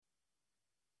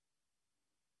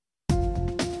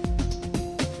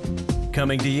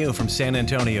Coming to you from San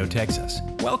Antonio, Texas.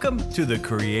 Welcome to The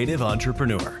Creative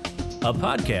Entrepreneur, a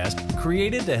podcast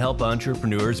created to help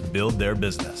entrepreneurs build their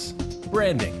business.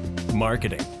 Branding,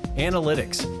 marketing,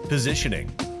 analytics, positioning,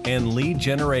 and lead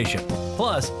generation.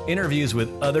 Plus, interviews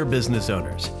with other business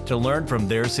owners to learn from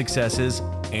their successes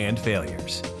and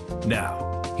failures.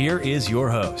 Now, here is your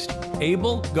host,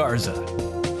 Abel Garza.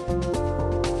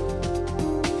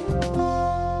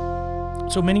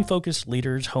 So many focused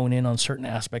leaders hone in on certain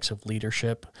aspects of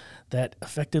leadership that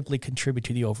effectively contribute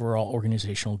to the overall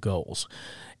organizational goals.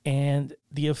 And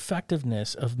the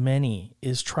effectiveness of many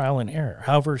is trial and error.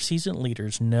 However, seasoned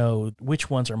leaders know which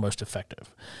ones are most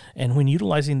effective. And when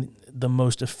utilizing the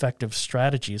most effective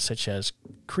strategies, such as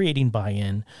creating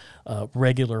buy-in,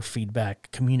 regular feedback,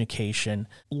 communication,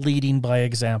 leading by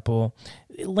example,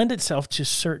 it lends itself to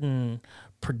certain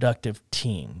productive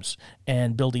teams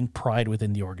and building pride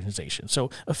within the organization.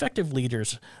 So effective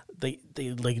leaders, they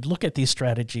look at these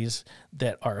strategies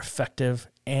that are effective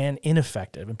and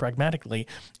ineffective. And pragmatically,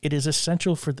 it is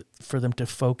essential for them to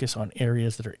focus on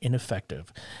areas that are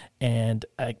ineffective and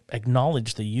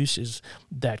acknowledge the uses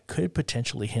that could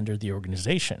potentially hinder the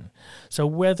organization. So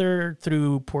whether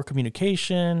through poor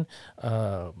communication,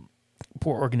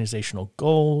 poor organizational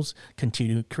goals,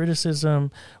 continued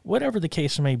criticism, whatever the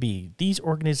case may be, these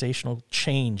organizational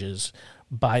changes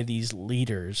by these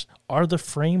leaders are the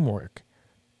framework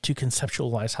to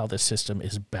conceptualize how the system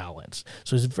is balanced.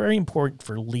 So it's very important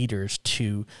for leaders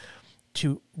to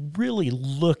really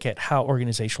look at how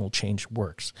organizational change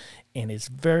works. And it's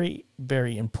very,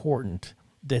 very important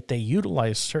that they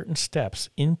utilize certain steps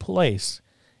in place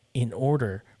in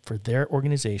order for their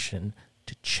organization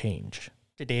to change.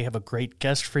 Today I have a great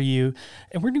guest for you,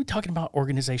 and we're going to be talking about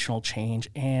organizational change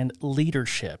and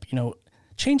leadership. You know,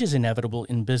 change is inevitable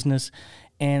in business,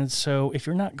 and so if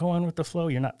you're not going with the flow,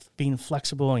 you're not being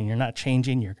flexible, and you're not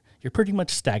changing, you're pretty much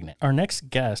stagnant. Our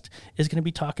next guest is going to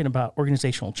be talking about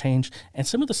organizational change and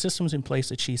some of the systems in place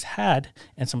that she's had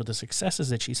and some of the successes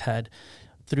that she's had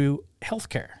through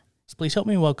healthcare. So please help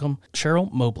me welcome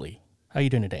Cheryl Mobley. How are you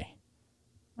doing today?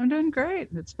 I'm doing great.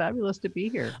 It's fabulous to be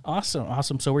here.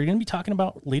 Awesome. So we're going to be talking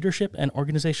about leadership and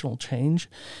organizational change.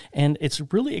 And it's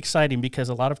really exciting because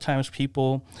a lot of times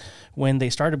people, when they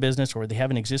start a business or they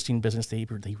have an existing business, they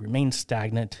remain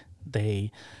stagnant. They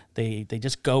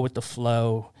just go with the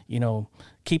flow,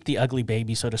 keep the ugly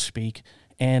baby, so to speak.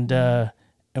 And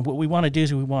what we want to do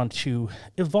is we want to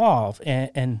evolve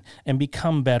and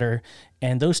become better.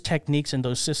 And those techniques and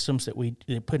those systems that we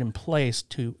put in place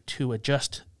to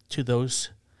adjust to those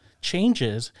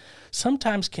changes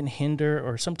sometimes can hinder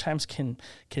or sometimes can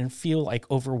feel like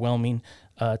overwhelming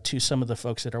to some of the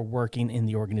folks that are working in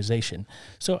the organization.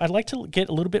 So I'd like to get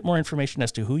a little bit more information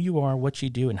as to who you are, what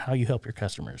you do, and how you help your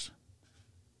customers.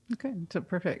 Okay, so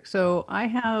perfect. So I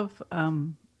have,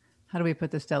 how do we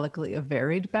put this delicately, a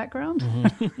varied background,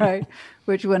 right?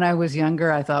 Which when I was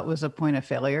younger, I thought was a point of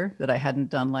failure, that I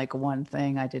hadn't done like one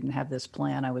thing. I didn't have this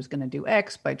plan. I was going to do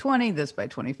X by 20, this by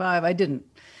 25. I didn't.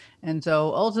 And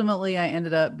so ultimately, I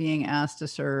ended up being asked to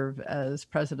serve as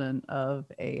president of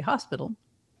a hospital.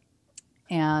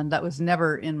 And that was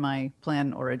never in my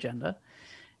plan or agenda.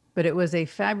 But it was a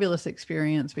fabulous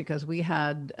experience because we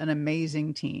had an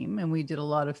amazing team and we did a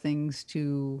lot of things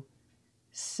to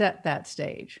set that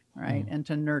stage, right? And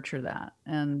to nurture that.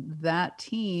 And that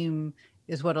team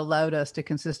is what allowed us to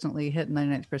consistently hit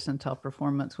 99th percentile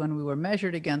performance when we were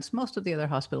measured against most of the other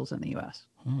hospitals in the US.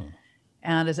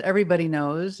 And as everybody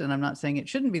knows, and I'm not saying it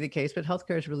shouldn't be the case, but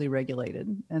healthcare is really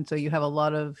regulated. And so you have a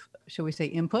lot of, shall we say,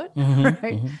 input,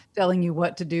 right? Telling you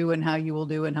what to do and how you will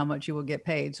do and how much you will get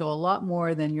paid. So a lot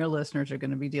more than your listeners are going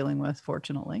to be dealing with,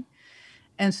 fortunately.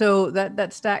 And so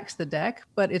that stacks the deck,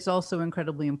 but it's also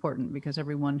incredibly important because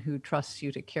everyone who trusts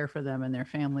you to care for them and their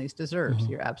families deserves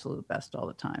your absolute best all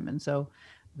the time. And so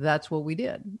that's what we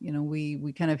did.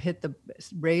 We kind of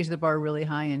raised the bar really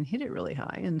high and hit it really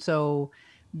high. And so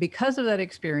because of that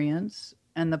experience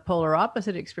and the polar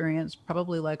opposite experience,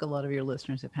 probably like a lot of your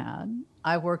listeners have had,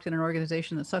 I've worked in an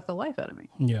organization that sucked the life out of me.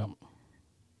 Yeah.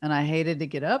 And I hated to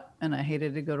get up and I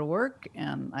hated to go to work.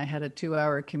 And I had a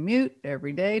 2-hour commute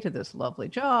every day to this lovely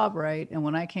job, right? And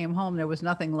when I came home, there was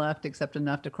nothing left except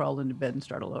enough to crawl into bed and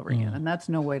start all over again. And that's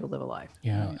no way to live a life.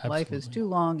 Yeah, right? absolutely. Life is too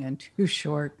long and too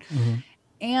short.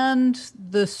 And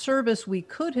the service we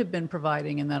could have been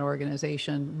providing in that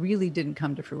organization really didn't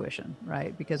come to fruition,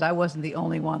 right? Because I wasn't the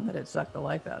only one that it sucked the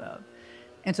life out of.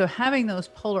 And so having those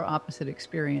polar opposite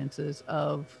experiences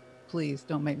of, please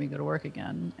don't make me go to work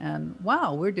again. And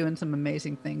wow, we're doing some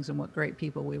amazing things and what great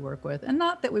people we work with. And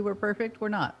not that we were perfect, we're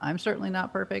not. I'm certainly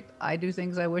not perfect. I do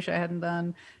things I wish I hadn't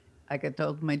done. I could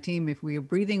tell my team, if we are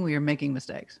breathing, we are making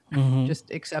mistakes. Just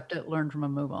accept it, learn from,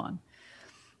 and move on.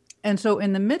 And so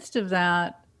in the midst of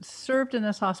that, served in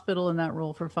this hospital in that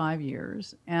role for 5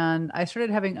 years. And I started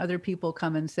having other people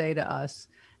come and say to us,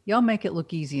 y'all make it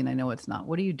look easy, and I know it's not.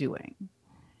 What are you doing?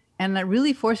 And that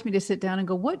really forced me to sit down and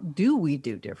go, what do we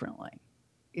do differently?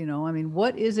 You know, I mean,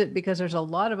 what is it? Because there's a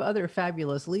lot of other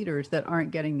fabulous leaders that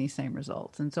aren't getting these same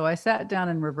results. And so I sat down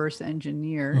and reverse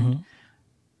engineered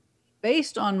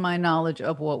based on my knowledge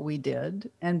of what we did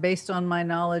and based on my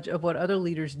knowledge of what other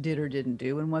leaders did or didn't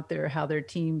do and how their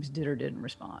teams did or didn't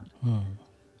respond.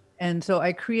 And so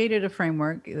I created a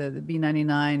framework, the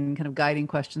B99 kind of guiding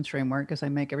questions framework, because I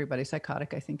make everybody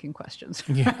psychotic, I think, in questions.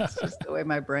 Yeah. That's just the way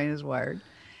my brain is wired.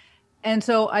 And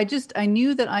so I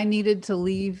knew that I needed to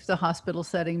leave the hospital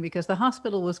setting because the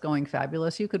hospital was going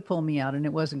fabulous. You could pull me out and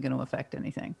it wasn't going to affect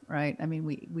anything, right? I mean,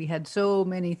 we had so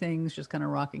many things just kind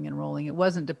of rocking and rolling. It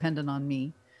wasn't dependent on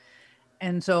me.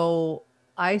 And so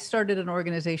I started an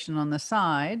organization on the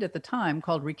side at the time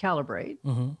called Recalibrate,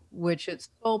 which its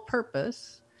sole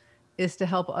purpose is to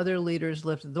help other leaders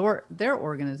lift their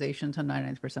organization to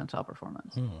 99th percentile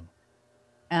performance.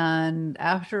 And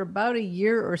after about a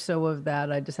year or so of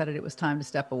that, I decided it was time to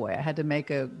step away. I had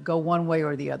to go one way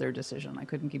or the other decision. I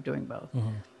couldn't keep doing both.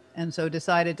 And so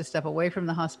decided to step away from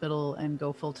the hospital and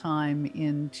go full time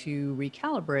into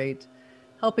Recalibrate,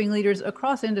 helping leaders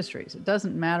across industries. It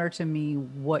doesn't matter to me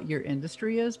what your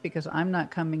industry is, because I'm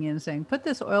not coming in saying, put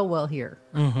this oil well here,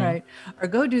 right? Or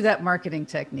go do that marketing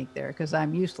technique there, because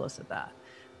I'm useless at that.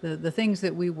 The things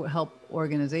that we help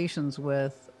organizations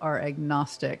with are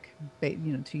agnostic,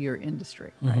 to your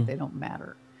industry, right? They don't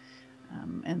matter.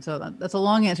 And so that's a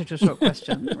long answer to a short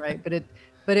question, right?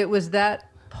 But it was that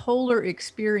polar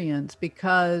experience,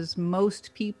 because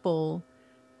most people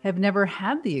have never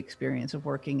had the experience of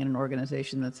working in an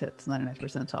organization that's hits 99th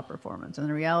percentile performance. And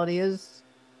the reality is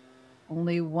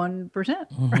only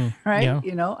 1%, right? Yeah.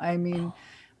 You know, I mean,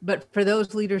 but for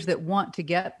those leaders that want to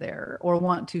get there or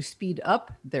want to speed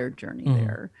up their journey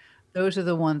there, those are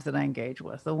the ones that I engage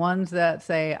with. The ones that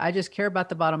say, I just care about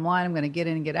the bottom line. I'm going to get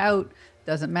in and get out.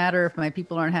 Doesn't matter if my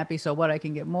people aren't happy. So what, I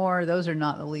can get more. Those are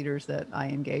not the leaders that I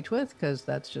engage with, because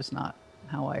that's just not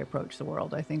how I approach the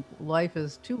world. I think life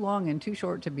is too long and too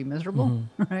short to be miserable,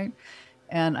 right?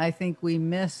 And I think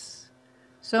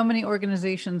so many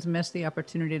organizations miss the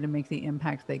opportunity to make the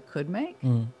impact they could make,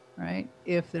 right?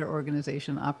 If their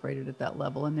organization operated at that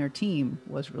level and their team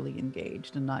was really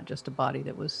engaged and not just a body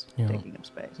that was taking up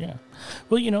space. Yeah.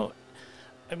 Well,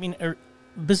 I mean,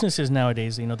 businesses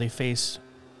nowadays, they face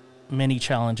many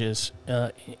challenges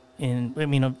a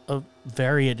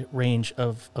varied range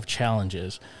of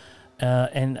challenges.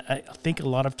 And I think a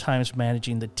lot of times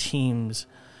managing the teams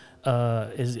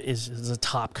is a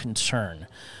top concern.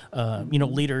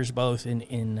 Leaders both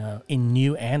in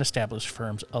new and established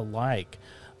firms alike,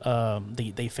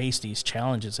 they face these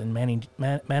challenges, and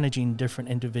managing different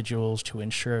individuals to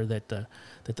ensure that the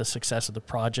success of the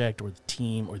project or the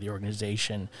team or the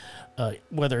organization,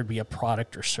 whether it be a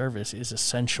product or service, is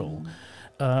essential.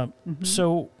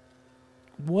 So,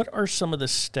 what are some of the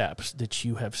steps that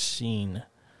you have seen?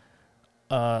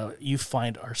 You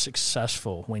find are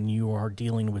successful when you are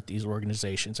dealing with these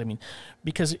organizations? I mean,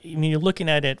 because you're looking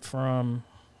at it from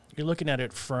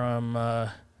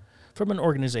an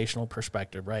organizational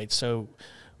perspective, right? So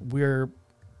we're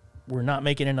not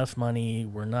making enough money,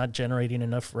 we're not generating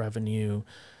enough revenue.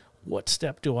 What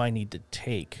step do I need to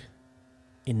take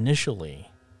initially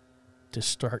to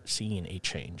start seeing a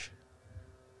change?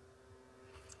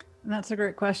 And that's a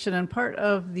great question. And part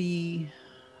of the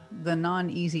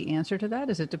non-easy answer to that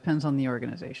is it depends on the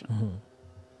organization,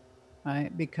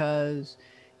 right? Because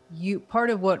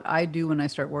part of what I do when I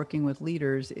start working with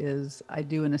leaders is I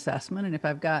do an assessment. And if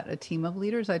I've got a team of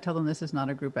leaders, I tell them this is not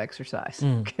a group exercise.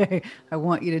 Okay. I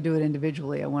want you to do it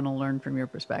individually. I want to learn from your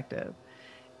perspective.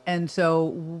 And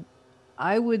so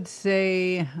I would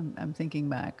say, I'm thinking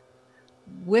back,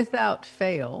 without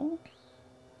fail,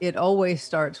 it always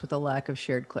starts with a lack of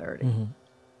shared clarity.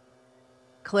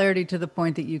 Clarity to the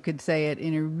point that you could say it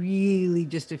in a really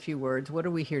just a few words. What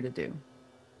are we here to do?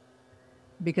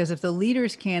 Because if the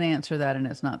leaders can't answer that and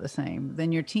it's not the same,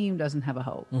 then your team doesn't have a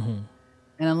hope. And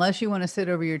unless you want to sit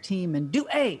over your team and do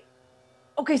A,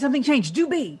 okay, something changed, do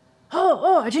B.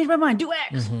 Oh, I changed my mind, do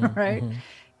X, right?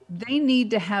 They need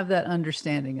to have that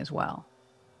understanding as well.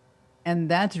 And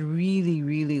that's really,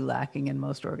 really lacking in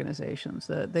most organizations.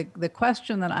 The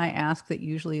question that I ask that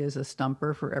usually is a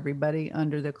stumper for everybody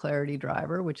under the clarity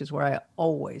driver, which is where I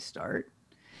always start,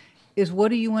 is what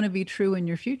do you want to be true in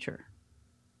your future?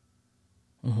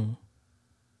 And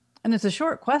it's a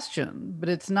short question, but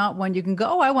it's not one you can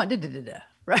go, I want da-da-da-da,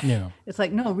 right? Yeah. It's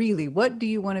like, no, really, what do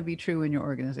you want to be true in your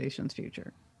organization's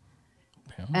future?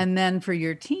 Yeah. And then for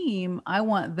your team, I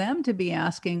want them to be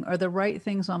asking, are the right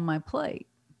things on my plate?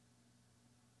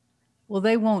 Well,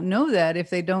 they won't know that if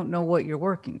they don't know what you're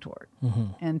working toward.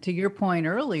 And to your point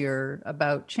earlier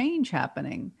about change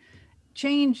happening,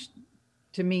 change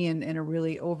to me in a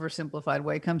really oversimplified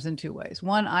way comes in two ways.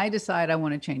 One, I decide I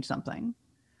want to change something,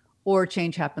 or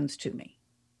change happens to me.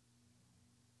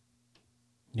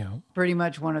 Yeah. Pretty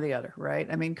much one or the other, right?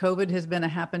 I mean, COVID has been a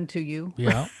happen to you.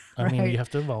 Yeah. I mean, Right. you have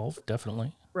to evolve,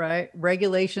 definitely. Right.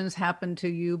 Regulations happen to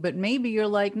you, but maybe you're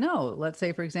like, no, let's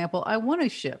say, for example, I want to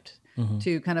shift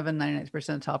to kind of a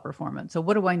 99% top performance. So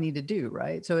what do I need to do?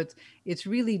 Right. So it's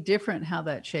really different how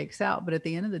that shakes out. But at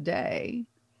the end of the day,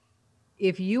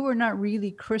 if you are not really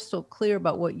crystal clear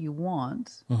about what you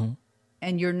want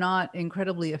and you're not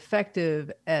incredibly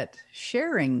effective at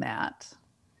sharing that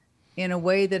in a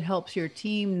way that helps your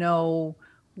team know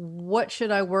what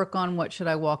should I work on, what should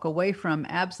I walk away from,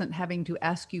 absent having to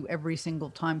ask you every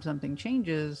single time something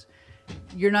changes,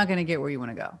 you're not going to get where you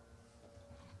want to go.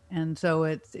 And so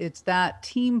it's that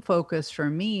team focus for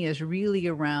me is really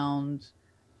around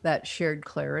that shared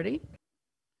clarity.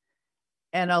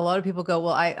 And a lot of people go,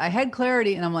 well, I had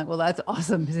clarity. And I'm like, well, that's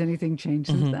awesome. Has anything changed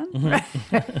since then? Right?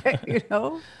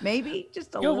 Maybe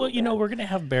just a little Well, bit. we're going to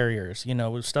have barriers,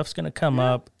 stuff's going to come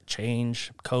up,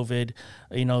 change, COVID,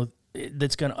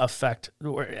 that's going to affect,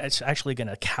 or it's actually going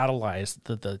to catalyze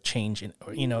the change,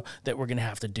 that we're going to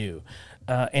have to do.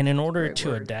 And in order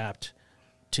to adapt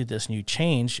to this new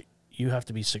change, you have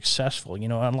to be successful.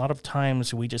 A lot of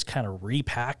times we just kind of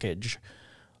repackage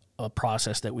a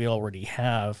process that we already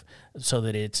have so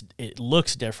that it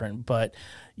looks different, but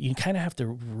you kind of have to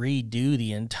redo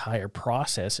the entire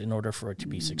process in order for it to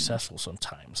be successful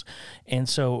sometimes. And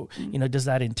so, does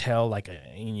that entail like a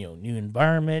new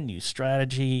environment, new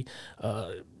strategy,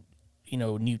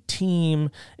 new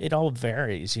team? It all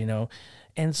varies,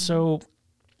 And so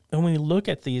when we look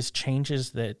at these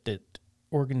changes that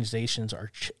organizations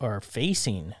are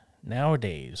facing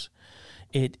nowadays,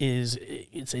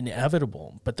 it's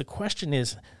inevitable. But the question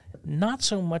is not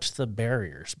so much the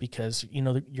barriers, because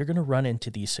you're going to run into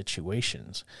these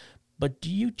situations, but do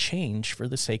you change for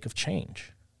the sake of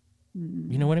change?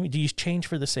 You know what I mean? Do you change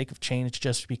for the sake of change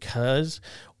just because,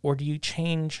 or do you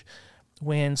change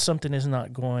when something is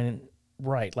not going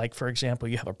right? Like, for example,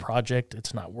 you have a project,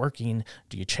 it's not working.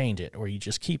 Do you change it, or you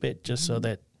just keep it just so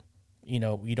that you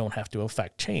don't have to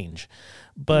affect change?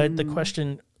 But the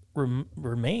question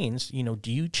remains,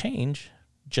 do you change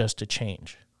just to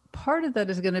change? Part of that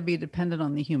is going to be dependent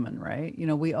on the human, right?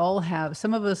 We all have,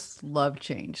 some of us love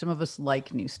change. Some of us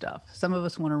like new stuff. Some of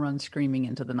us want to run screaming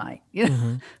into the night,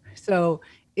 So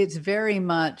it's very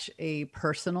much a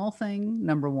personal thing,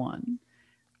 number one.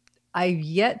 I've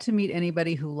yet to meet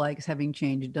anybody who likes having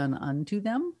change done unto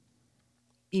them,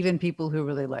 even people who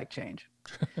really like change.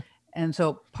 And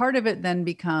so part of it then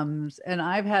becomes, and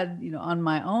I've had, on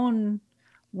my own,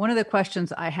 one of the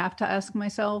questions I have to ask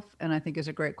myself, and I think is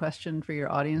a great question for your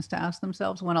audience to ask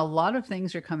themselves, when a lot of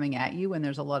things are coming at you and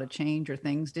there's a lot of change, or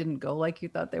things didn't go like you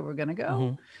thought they were going to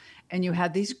go, and you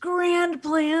had these grand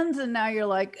plans and now you're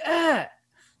like,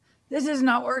 this is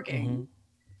not working.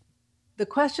 The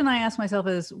question I ask myself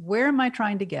is, where am I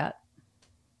trying to get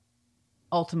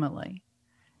ultimately?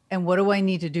 And what do I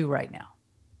need to do right now?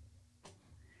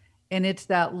 And it's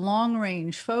that long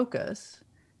range focus,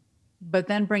 but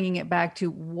then bringing it back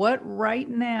to what right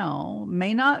now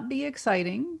may not be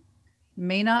exciting,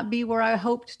 may not be where I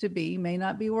hoped to be, may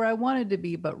not be where I wanted to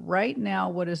be, but right now,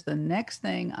 what is the next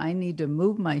thing I need to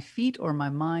move my feet or my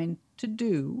mind to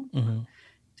do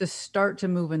to start to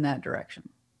move in that direction?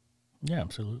 Yeah,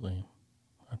 absolutely.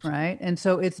 Right. And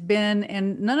so it's been,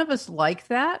 and none of us like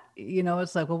that.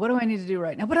 It's like, well, what do I need to do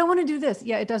right now? But I want to do this.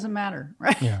 Yeah, it doesn't matter.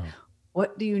 Right. Yeah.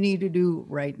 What do you need to do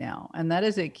right now? And that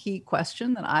is a key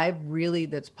question that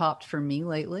that's popped for me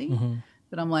lately,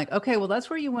 that I'm like, okay, well, that's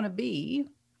where you want to be.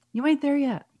 You ain't there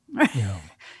yet. Yeah.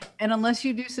 And unless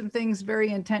you do some things very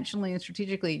intentionally and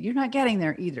strategically, you're not getting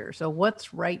there either. So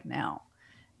what's right now?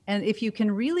 And if you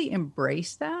can really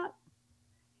embrace that,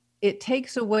 it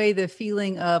takes away the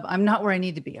feeling of I'm not where I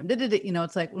need to be.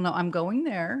 It's like, well, no, I'm going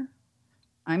there.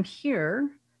 I'm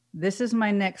here. This is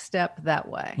my next step that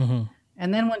way.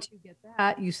 And then once you get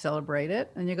that, you celebrate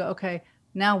it and you go, okay,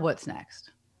 now what's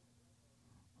next?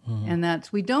 And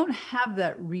we don't have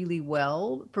that really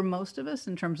well for most of us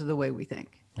in terms of the way we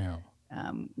think. Yeah.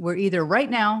 We're either right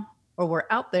now or we're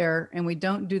out there, and we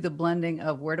don't do the blending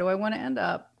of where do I want to end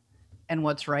up and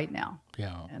what's right now.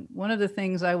 Yeah. And one of the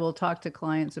things I will talk to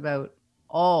clients about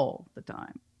all the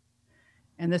time,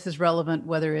 and this is relevant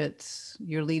whether it's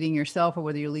you're leading yourself or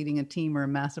whether you're leading a team or a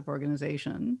massive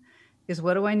organization, is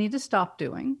what do I need to stop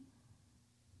doing?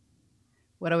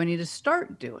 What do I need to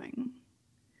start doing?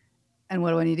 And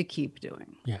what do I need to keep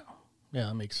doing? Yeah. Yeah,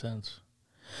 that makes sense.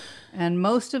 And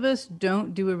most of us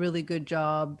don't do a really good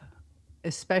job,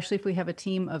 especially if we have a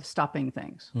team, of stopping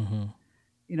things. Mm-hmm.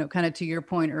 You know, kind of to your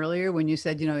point earlier when you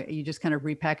said, you know, you just kind of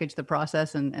repackage the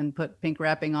process and put pink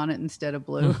wrapping on it instead of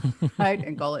blue, right?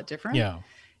 And call it different. Yeah.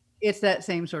 It's that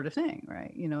same sort of thing,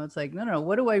 right? You know, it's like, no,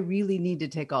 what do I really need to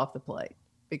take off the plate?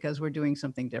 Because we're doing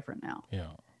something different now. Yeah.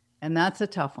 And that's a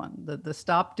tough one. The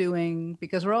stop doing,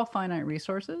 because we're all finite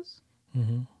resources,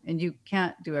 and you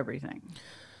can't do everything.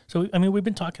 So, I mean, we've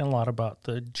been talking a lot about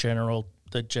the general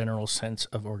sense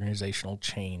of organizational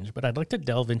change, but I'd like to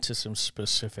delve into some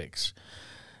specifics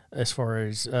as far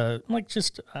as like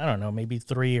just, I don't know, maybe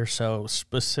 3 or so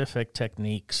specific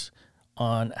techniques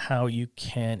on how you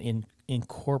can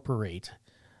incorporate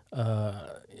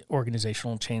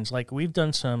organizational change. Like we've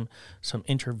done some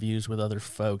interviews with other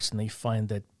folks, and they find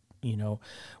that, you know,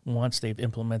 once they've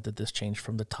implemented this change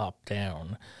from the top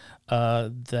down,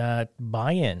 that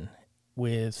buy-in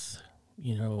with,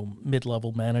 you know,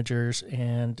 mid-level managers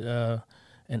and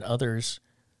others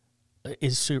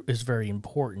is very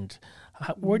important.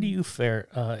 Where do you fare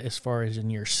as far as in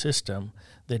your system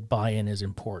that buy-in is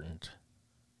important?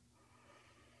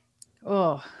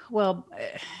 Oh, well,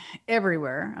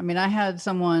 everywhere. I mean, I had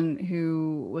someone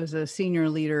who was a senior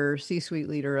leader, C-suite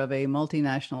leader of a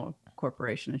multinational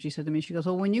corporation. And she said to me, she goes,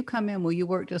 well, when you come in, will you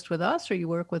work just with us or you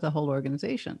work with the whole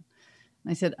organization? And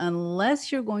I said,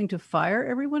 unless you're going to fire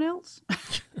everyone else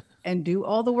and do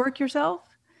all the work yourself,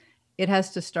 it has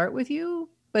to start with you,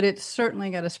 but it's certainly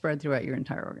got to spread throughout your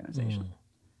entire organization.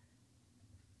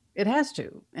 It has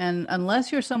to. And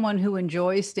unless you're someone who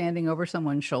enjoys standing over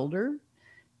someone's shoulder,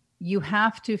 you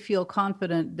have to feel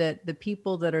confident that the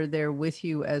people that are there with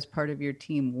you as part of your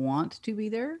team want to be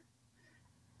there,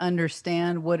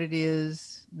 understand what it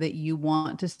is that you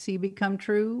want to see become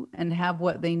true, and have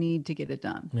what they need to get it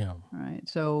done. Yeah. Right.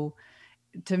 So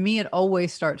to me, it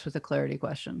always starts with a clarity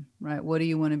question, right? What do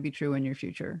you want to be true in your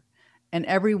future? And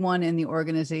everyone in the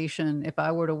organization, if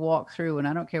I were to walk through, and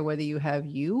I don't care whether you have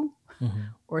you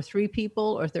or 3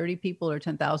 people or 30 people or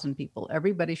 10,000 people,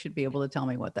 everybody should be able to tell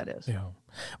me what that is. Yeah.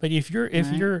 But if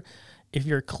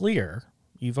you're clear,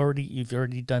 you've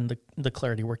already done the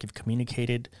clarity work. You've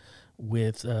communicated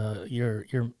with your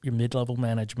mid-level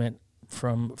management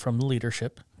from the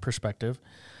leadership perspective.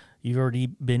 You've already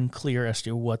been clear as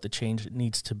to what the change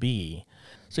needs to be.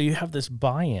 So you have this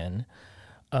buy-in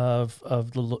of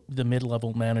the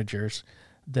mid-level managers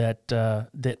that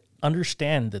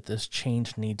understand that this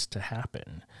change needs to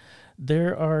happen.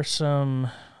 There are some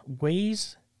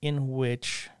ways in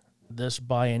which this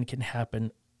buy-in can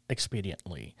happen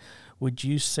expediently. Would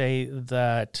you say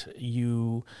that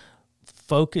you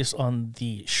focus on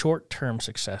the short-term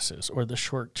successes or the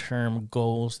short-term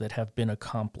goals that have been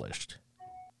accomplished?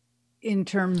 In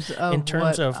terms of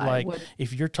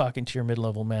if you're talking to your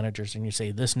mid-level managers and you say,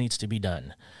 this needs to be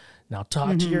done, now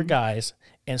talk to your guys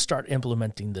and start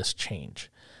implementing this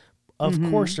change. Of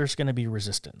course, there's going to be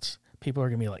resistance. People are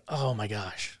going to be like, oh my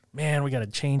gosh, man, we got to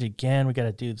change again. We got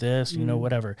to do this, you know,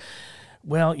 whatever.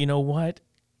 Well, you know what?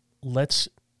 Let's,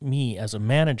 me as a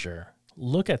manager,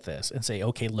 look at this and say,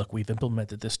 okay, look, we've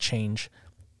implemented this change.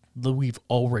 We've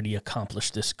already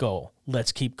accomplished this goal.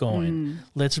 Let's keep going.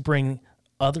 Let's bring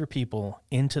other people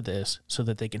into this so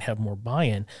that they can have more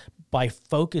buy-in by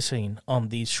focusing on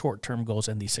these short-term goals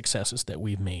and these successes that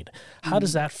we've made. How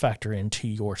does that factor into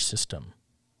your system?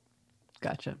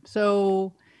 Gotcha.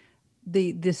 So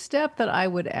the step that I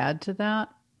would add to that,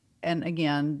 and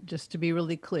again, just to be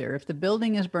really clear, if the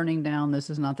building is burning down, this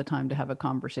is not the time to have a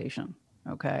conversation.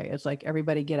 Okay. It's like,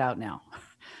 everybody get out now.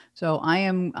 So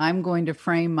I'm going to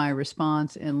frame my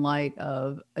response in light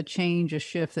of a change, a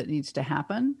shift that needs to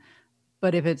happen.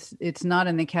 But if it's not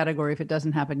in the category, if it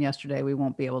doesn't happen yesterday, we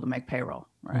won't be able to make payroll,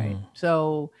 right?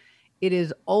 So it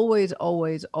is always,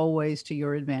 always, always to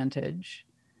your advantage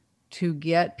to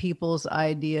get people's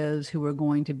ideas who are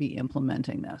going to be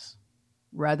implementing this,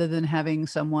 rather than having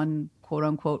someone, quote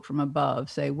unquote, from above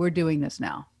say, we're doing this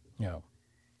now. Yeah.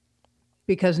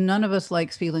 Because none of us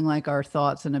likes feeling like our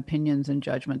thoughts and opinions and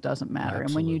judgment doesn't matter. Absolutely.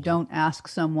 And when you don't ask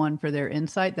someone for their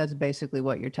insight, that's basically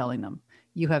what you're telling them.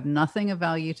 You have nothing of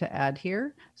value to add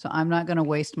here. So I'm not going to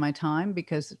waste my time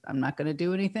because I'm not going to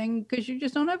do anything because you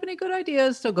just don't have any good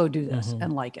ideas. So go do this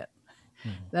and like it.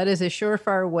 That is a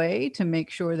surefire way to make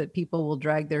sure that people will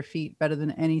drag their feet better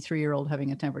than any 3-year-old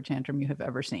having a temper tantrum you have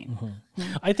ever seen.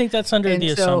 I think that's under And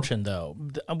the so- assumption, though.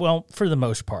 Well, for the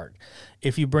most part,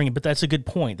 if you bring it, but that's a good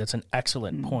point. That's an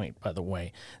excellent point, by the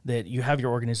way, that you have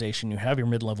your organization, you have your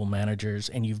mid-level managers,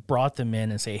 and you've brought them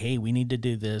in and say, hey, we need to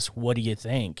do this. What do you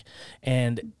think?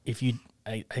 And if you,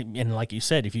 and like you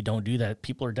said, if you don't do that,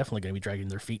 people are definitely going to be dragging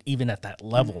their feet, even at that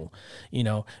level, you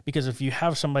know, because if you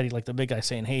have somebody like the big guy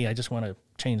saying, hey, I just want to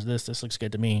change this, this looks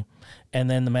good to me. And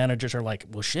then the managers are like,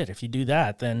 well, shit, if you do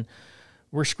that, then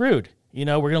we're screwed. You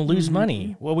know, we're going to lose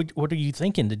money. What are you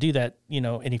thinking to do that? You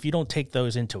know, and if you don't take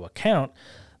those into account,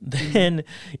 then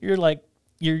you're like,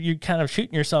 you're kind of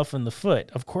shooting yourself in the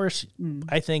foot. Of course,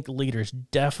 I think leaders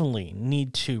definitely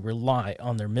need to rely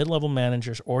on their mid-level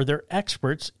managers or their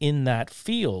experts in that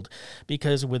field,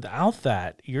 because without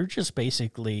that, you're just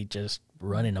basically just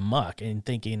running amok and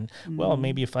thinking, well,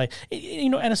 maybe if I, you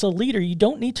know, and as a leader, you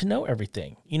don't need to know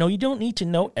everything. You know, you don't need to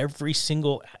know every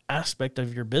single aspect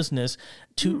of your business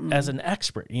to as an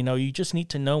expert. You know, you just need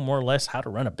to know more or less how to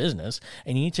run a business,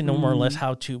 and you need to know more or less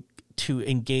how to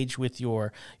engage with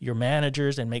your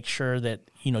managers and make sure that,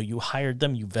 you know, you hired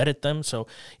them, you vetted them, so,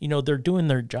 you know, they're doing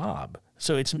their job.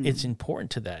 So it's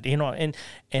important to that, you know,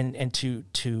 and to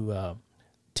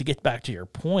get back to your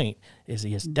point is,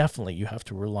 yes, definitely you have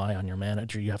to rely on your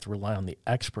manager, you have to rely on the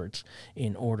experts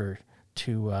in order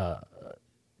to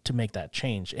make that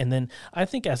change. And then I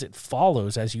think as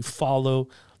you follow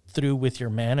through with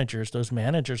your managers, those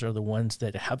managers are the ones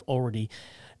that have already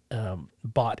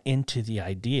bought into the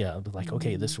idea of like,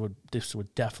 okay, this would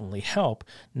definitely help.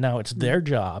 Now it's their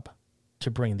job to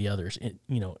bring the others in,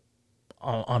 you know,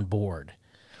 on board.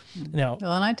 Now,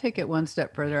 Well, and I take it one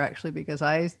step further, actually, because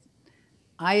I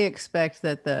expect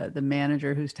that the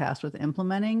manager who's tasked with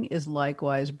implementing is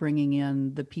likewise bringing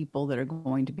in the people that are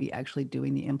going to be actually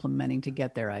doing the implementing to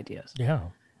get their ideas. yeah,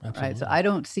 absolutely. Right. So I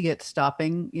don't see it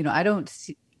stopping. You know, I don't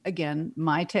see, again,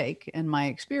 my take and my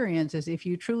experience is if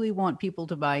you truly want people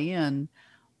to buy in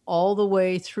all the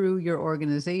way through your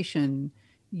organization,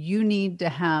 you need to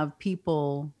have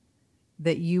people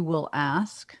that you will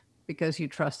ask because you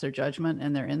trust their judgment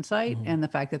and their insight and the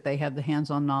fact that they have the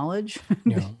hands-on knowledge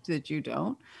that you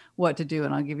don't, what to do.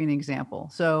 And I'll give you an example.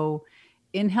 So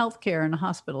in healthcare, in a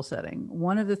hospital setting,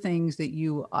 one of the things that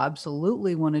you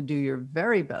absolutely want to do your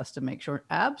very best to make sure it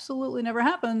absolutely never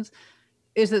happens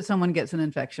is that someone gets an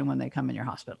infection when they come in your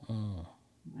hospital,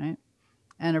 right?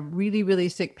 And a really, really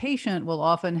sick patient will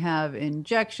often have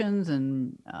injections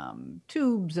and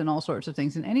tubes and all sorts of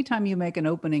things. And anytime you make an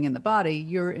opening in the body,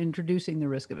 you're introducing the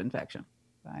risk of infection,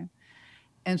 right?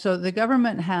 And so the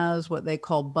government has what they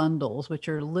call bundles, which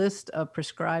are a list of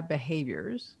prescribed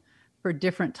behaviors for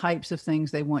different types of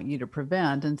things they want you to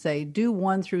prevent, and say, do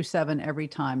 1 through 7 every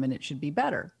time, and it should be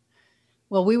better.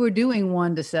 Well, we were doing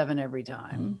 1 to 7 every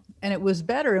time, and it was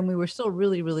better, and we were still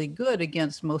really, really good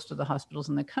against most of the hospitals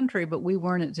in the country, but we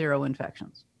weren't at 0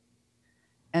 infections.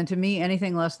 And to me,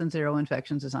 anything less than 0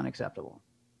 infections is unacceptable.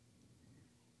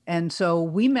 And so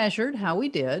we measured how we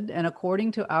did, and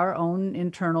according to our own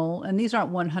internal, and these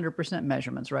aren't 100%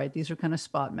 measurements, right? These are kind of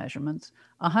spot measurements.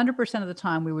 100% of the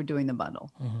time we were doing the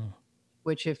bundle,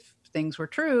 which if things were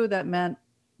true, that meant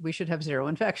we should have 0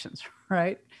 infections,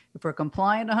 right? If we're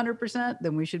compliant 100%,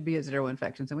 then we should be at 0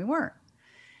 infections, and we weren't.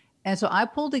 And so I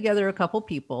pulled together a couple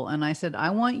people and I said,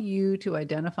 I want you to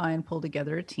identify and pull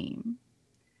together a team.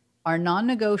 Our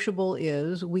non-negotiable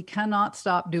is we cannot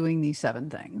stop doing these 7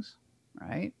 things,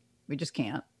 right? We just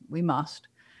can't. We must.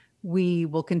 We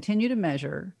will continue to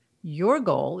measure. Your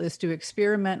goal is to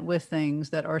experiment with things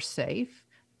that are safe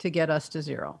to get us to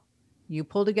 0. You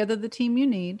pull together the team you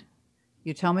need.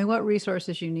 You tell me what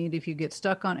resources you need. If you get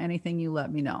stuck on anything, you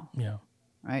let me know. Yeah.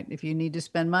 Right. If you need to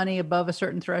spend money above a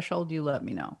certain threshold, you let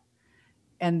me know.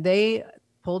 And they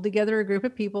pulled together a group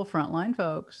of people, frontline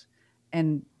folks,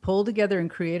 and pulled together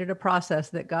and created a process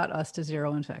that got us to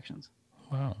 0 infections.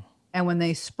 Wow. And when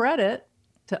they spread it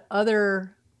to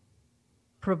other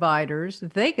providers,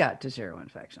 they got to 0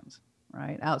 infections,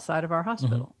 right? Outside of our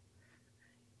hospital.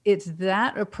 It's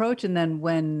that approach. And then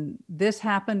when this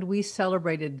happened, we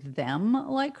celebrated them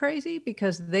like crazy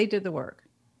because they did the work.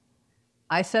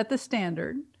 I set the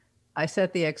standard, I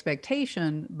set the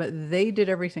expectation, but they did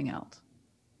everything else.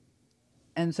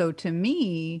 And so to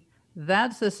me,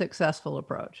 that's a successful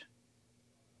approach.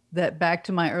 That back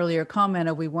to my earlier comment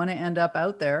of we want to end up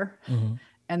out there,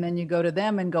 and then you go to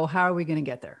them and go, how are we going to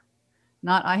get there?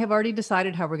 Not, I have already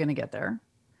decided how we're going to get there.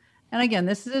 And again,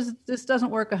 this doesn't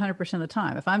work 100% of the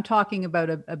time. If I'm talking about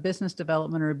a business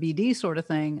development or a BD sort of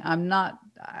thing,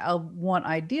 I'll want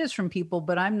ideas from people,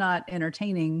 but I'm not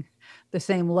entertaining the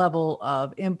same level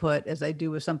of input as I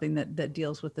do with something that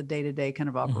deals with the day-to-day kind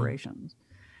of operations.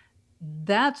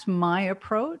 That's my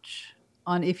approach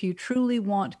on if you truly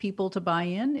want people to buy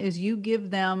in, is you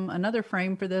give them another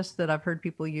frame for this that I've heard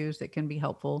people use that can be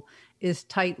helpful is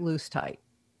tight, loose, tight,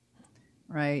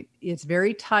 right? It's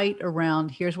very tight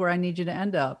around here's where I need you to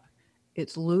end up.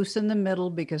 It's loose in the middle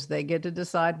because they get to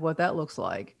decide what that looks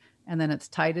like. And then it's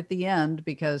tight at the end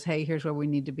because, hey, here's where we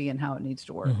need to be and how it needs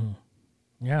to work.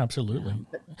 Yeah, absolutely.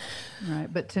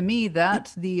 Right. But to me,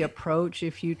 that's the approach.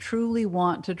 If you truly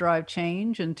want to drive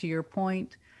change, and to your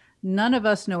point, none of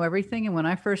us know everything. And when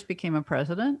I first became a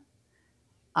president,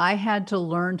 I had to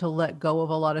learn to let go of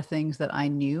a lot of things that I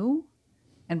knew.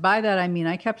 And by that, I mean,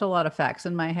 I kept a lot of facts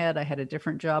in my head. I had a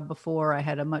different job before. I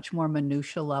had a much more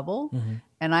minutia level.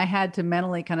 And I had to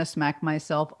mentally kind of smack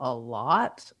myself a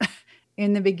lot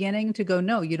in the beginning to go,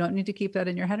 no, you don't need to keep that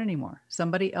in your head anymore.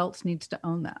 Somebody else needs to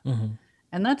own that.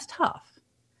 And that's tough,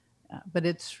 but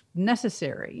it's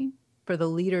necessary for the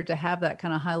leader to have that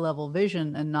kind of high level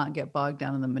vision and not get bogged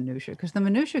down in the minutia, because the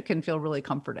minutia can feel really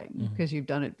comforting because you've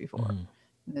done it before.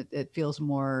 It feels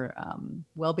more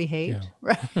well-behaved,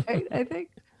 right? I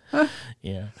think.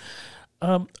 Yeah.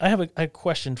 I have a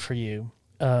question for you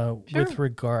with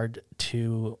regard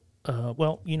to,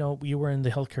 you were in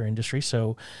the healthcare industry,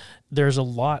 so there's a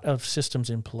lot of systems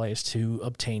in place to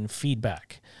obtain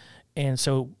feedback. And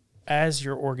so as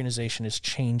your organization is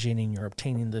changing and you're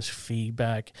obtaining this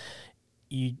feedback,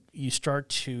 you start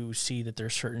to see that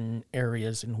there's certain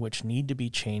areas in which need to be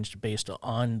changed based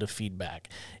on the feedback.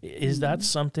 Is that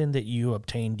something that you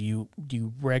obtain? Do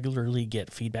you regularly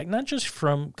get feedback, not just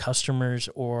from customers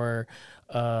or,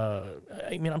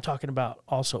 I'm talking about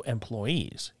also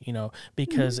employees,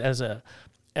 because as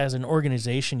an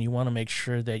organization, you want to make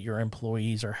sure that your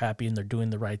employees are happy and they're doing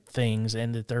the right things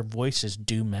and that their voices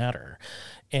do matter.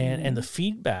 And the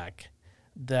feedback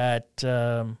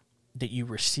that you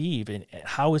receive, and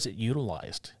how is it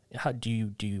utilized? How do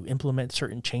you implement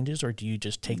certain changes, or do you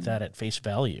just take that at face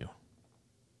value?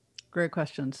 Great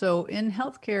question. So in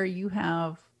healthcare, you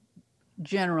have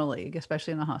generally,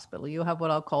 especially in a hospital, you have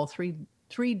what I'll call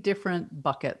three different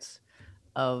buckets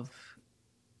of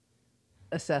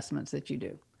assessments that you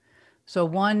do. So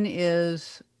one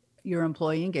is your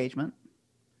employee engagement,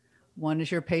 one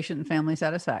is your patient and family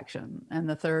satisfaction, and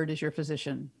the third is your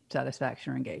physician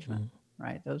satisfaction or engagement.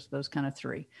 Right? Those kind of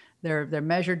three. They're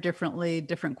measured differently,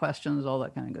 different questions, all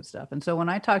that kind of good stuff. And so when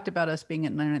I talked about us being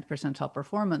at 99th percentile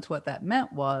performance, what that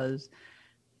meant was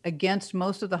against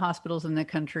most of the hospitals in the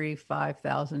country,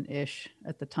 5,000-ish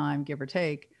at the time, give or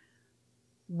take,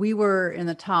 we were in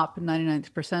the top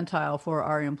 99th percentile for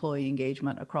our employee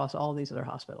engagement across all these other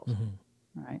hospitals.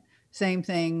 Right? Same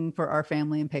thing for our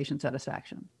family and patient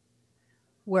satisfaction.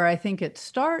 Where I think it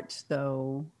starts,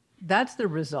 though, that's the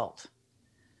result.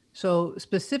 So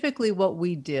specifically what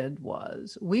we did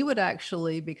was we would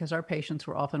actually, because our patients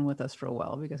were often with us for a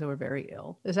while because they were very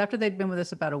ill, is after they'd been with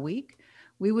us about a week,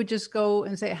 we would just go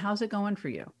and say, how's it going for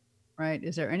you? Right?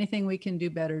 Is there anything we can do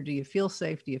better? Do you feel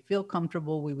safe? Do you feel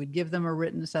comfortable? We would give them a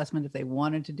written assessment if they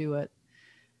wanted to do it,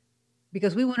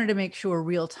 because we wanted to make sure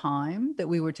real time that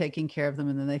we were taking care of them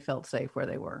and then they felt safe where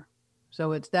they were.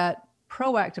 So it's that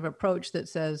proactive approach that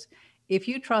says, if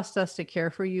you trust us to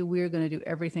care for you, we're going to do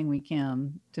everything we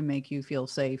can to make you feel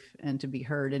safe and to be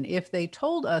heard. And if they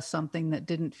told us something that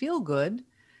didn't feel good,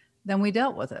 then we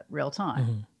dealt with it real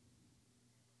time.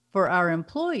 For our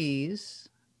employees,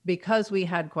 because we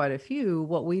had quite a few,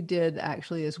 what we did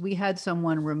actually is we had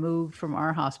someone removed from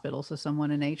our hospital, so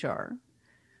someone in HR,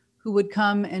 who would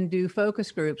come and do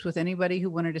focus groups with anybody who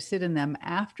wanted to sit in them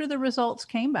after the results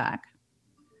came back.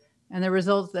 And the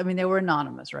results, they were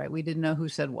anonymous, right? We didn't know who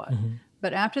said what.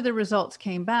 But after the results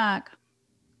came back,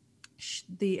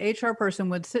 the HR person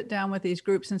would sit down with these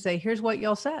groups and say, here's what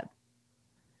y'all said.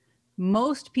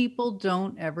 Most people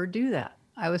don't ever do that.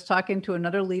 I was talking to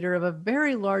another leader of a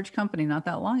very large company not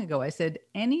that long ago. I said,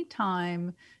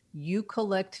 anytime you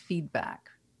collect feedback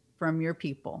from your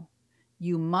people,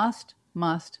 you must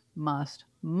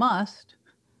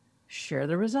share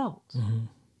the results.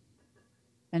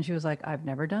 And she was like, I've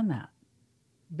never done that.